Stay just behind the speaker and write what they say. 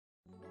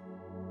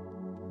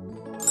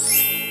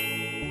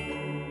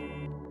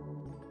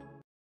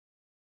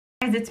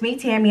guys, it's me,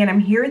 Tammy, and I'm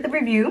here with the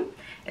review.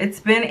 It's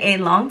been a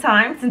long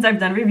time since I've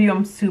done a review.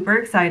 I'm super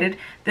excited.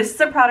 This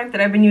is a product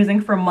that I've been using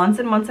for months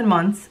and months and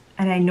months,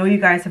 and I know you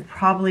guys have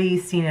probably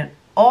seen it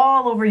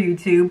all over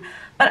YouTube,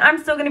 but I'm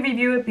still going to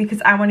review it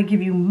because I want to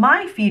give you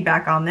my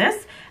feedback on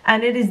this,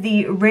 and it is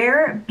the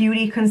Rare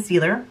Beauty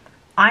Concealer.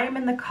 I am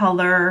in the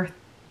color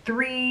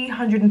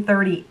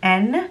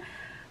 330N.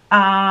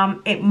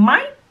 It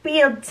might be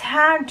a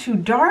tad too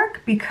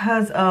dark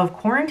because of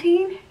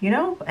quarantine, you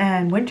know,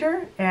 and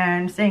winter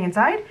and staying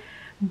inside,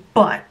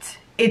 but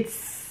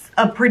it's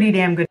a pretty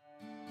damn good.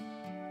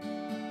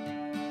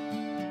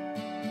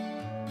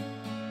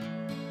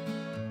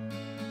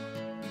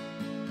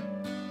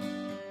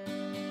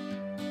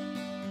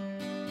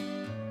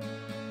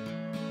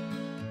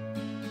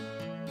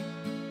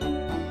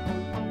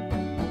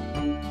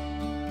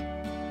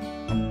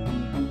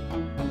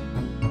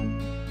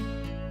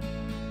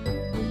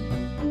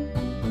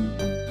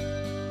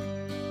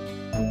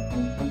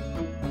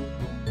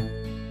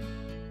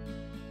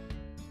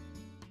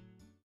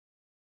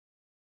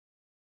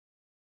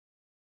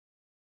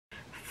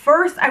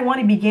 First, I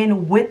want to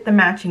begin with the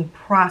matching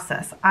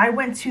process. I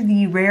went to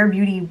the Rare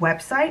Beauty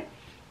website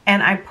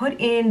and I put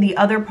in the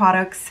other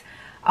products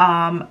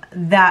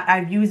that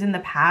I've used in the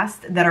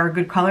past that are a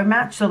good color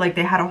match. So like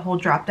they had a whole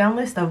drop down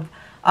list of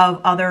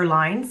other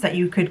lines that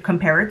you could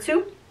compare it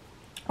to,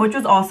 which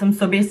was awesome.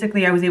 So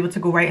basically I was able to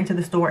go right into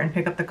the store and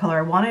pick up the color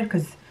I wanted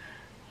because,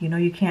 you know,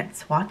 you can't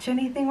swatch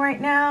anything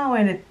right now,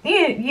 and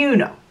you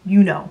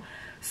know.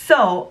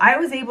 So I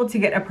was able to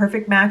get a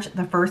perfect match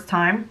the first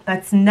time.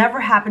 That's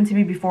never happened to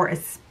me before,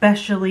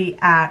 especially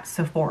at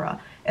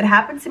Sephora. It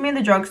happened to me in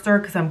the drugstore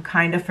because I'm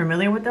kind of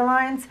familiar with the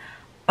lines,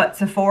 but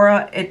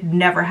Sephora, it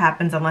never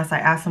happens unless I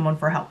ask someone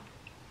for help.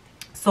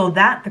 So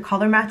the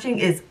color matching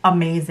is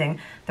amazing.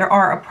 There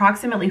are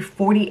approximately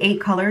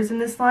 48 colors in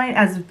this line.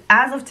 As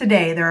of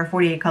today, there are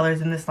 48 colors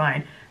in this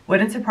line.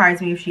 Wouldn't surprise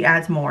me if she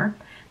adds more.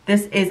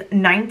 This is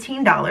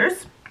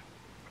 $19.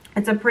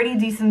 It's a pretty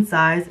decent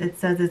size. It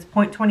says it's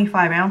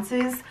 0.25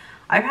 ounces.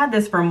 I've had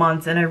this for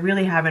months and I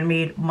really haven't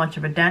made much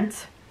of a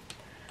dent.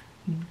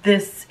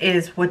 This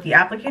is what the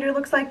applicator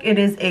looks like. It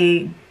is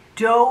a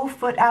doe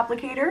foot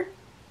applicator.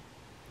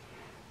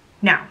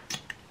 Now,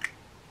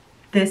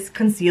 this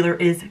concealer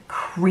is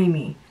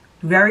creamy.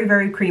 Very,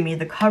 very creamy.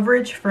 The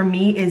coverage for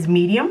me is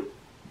medium.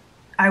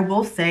 I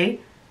will say,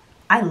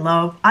 I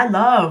love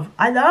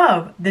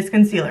this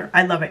concealer.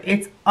 I love it.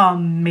 It's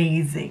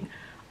amazing.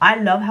 I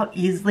love how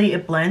easily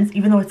it blends,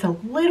 even though it's a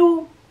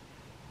little,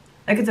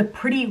 like it's a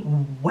pretty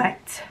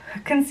wet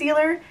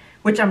concealer,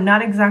 which I'm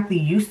not exactly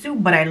used to,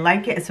 but I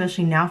like it,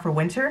 especially now for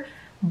winter.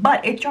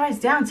 But it dries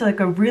down to like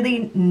a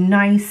really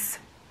nice,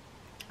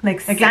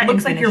 like it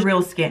looks like your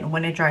real skin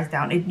when it dries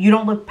down. You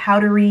don't look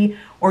powdery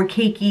or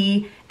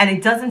cakey, and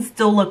it doesn't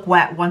still look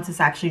wet once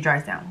it actually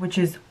dries down, which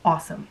is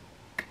awesome.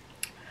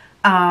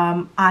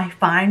 I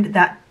find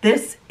that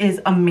this is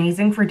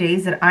amazing for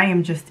days that I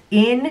am just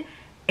in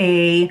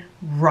a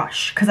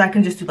rush, because I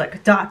can just do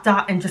like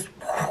dot and just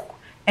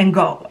and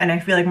go, and I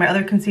feel like my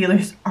other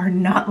concealers are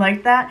not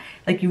like that.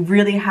 Like you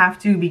really have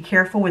to be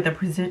careful with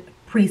the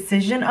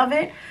precision of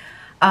it.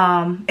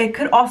 It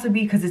could also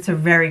be because it's a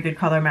very good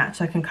color match,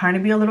 so I can kind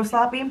of be a little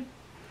sloppy.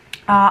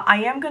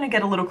 I am going to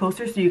get a little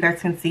closer so you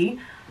guys can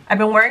see. I've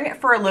been wearing it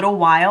for a little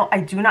while.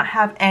 I do not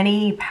have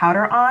any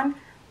powder on.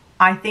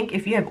 I think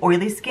if you have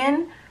oily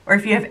skin, or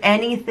if you have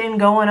anything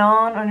going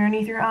on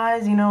underneath your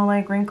eyes, you know,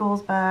 like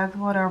wrinkles, bags,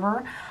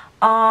 whatever,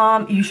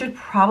 you should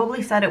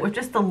probably set it with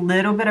just a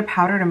little bit of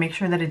powder to make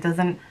sure that it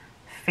doesn't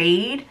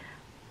fade.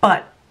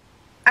 But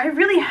I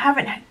really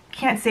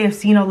can't say I've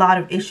seen a lot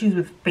of issues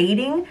with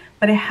fading,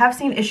 but I have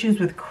seen issues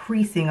with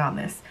creasing on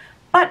this.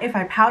 But if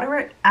I powder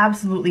it,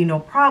 absolutely no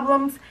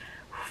problems.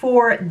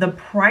 For the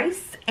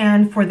price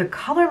and for the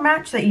color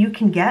match that you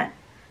can get,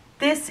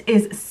 this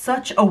is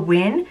such a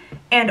win.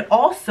 And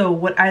also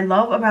what I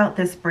love about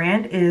this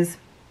brand is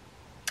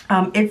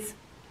it's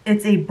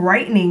a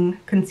brightening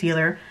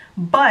concealer,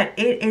 but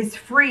it is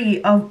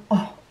free of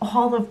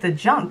all of the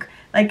junk.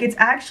 Like it's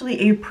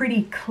actually a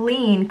pretty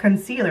clean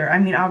concealer. I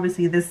mean,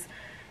 obviously this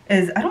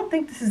is, I don't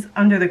think this is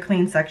under the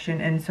clean section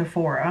in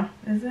Sephora,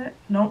 is it?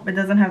 Nope, it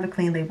doesn't have the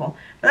clean label,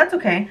 but that's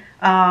okay.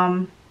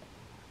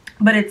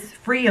 But it's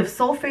free of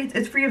sulfates,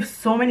 it's free of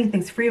so many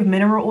things, free of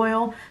mineral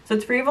oil. So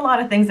it's free of a lot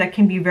of things that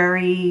can be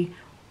very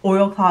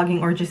oil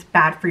clogging or just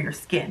bad for your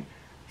skin.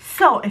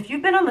 So if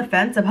you've been on the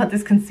fence about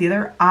this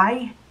concealer,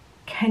 I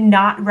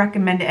cannot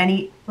recommend it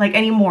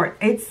anymore.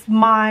 It's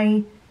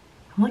I'm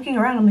looking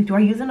around, I'm like, do I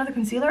use another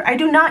concealer? I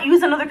do not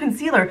use another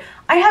concealer.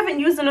 I haven't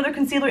used another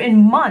concealer in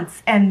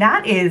months, and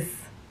that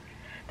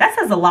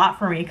says a lot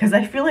for me, because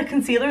I feel like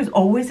concealer is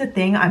always a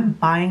thing I'm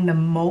buying the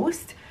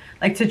most.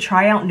 Like to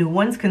try out new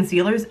ones,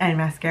 concealers and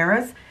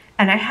mascaras,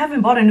 and I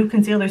haven't bought a new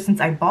concealer since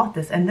I bought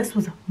this, and this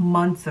was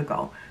months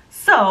ago.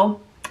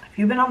 So if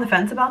you've been on the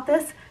fence about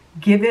this,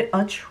 give it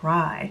a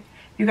try.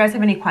 If you guys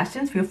have any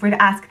questions, feel free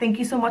to ask. Thank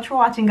you so much for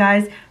watching,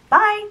 guys.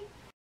 Bye.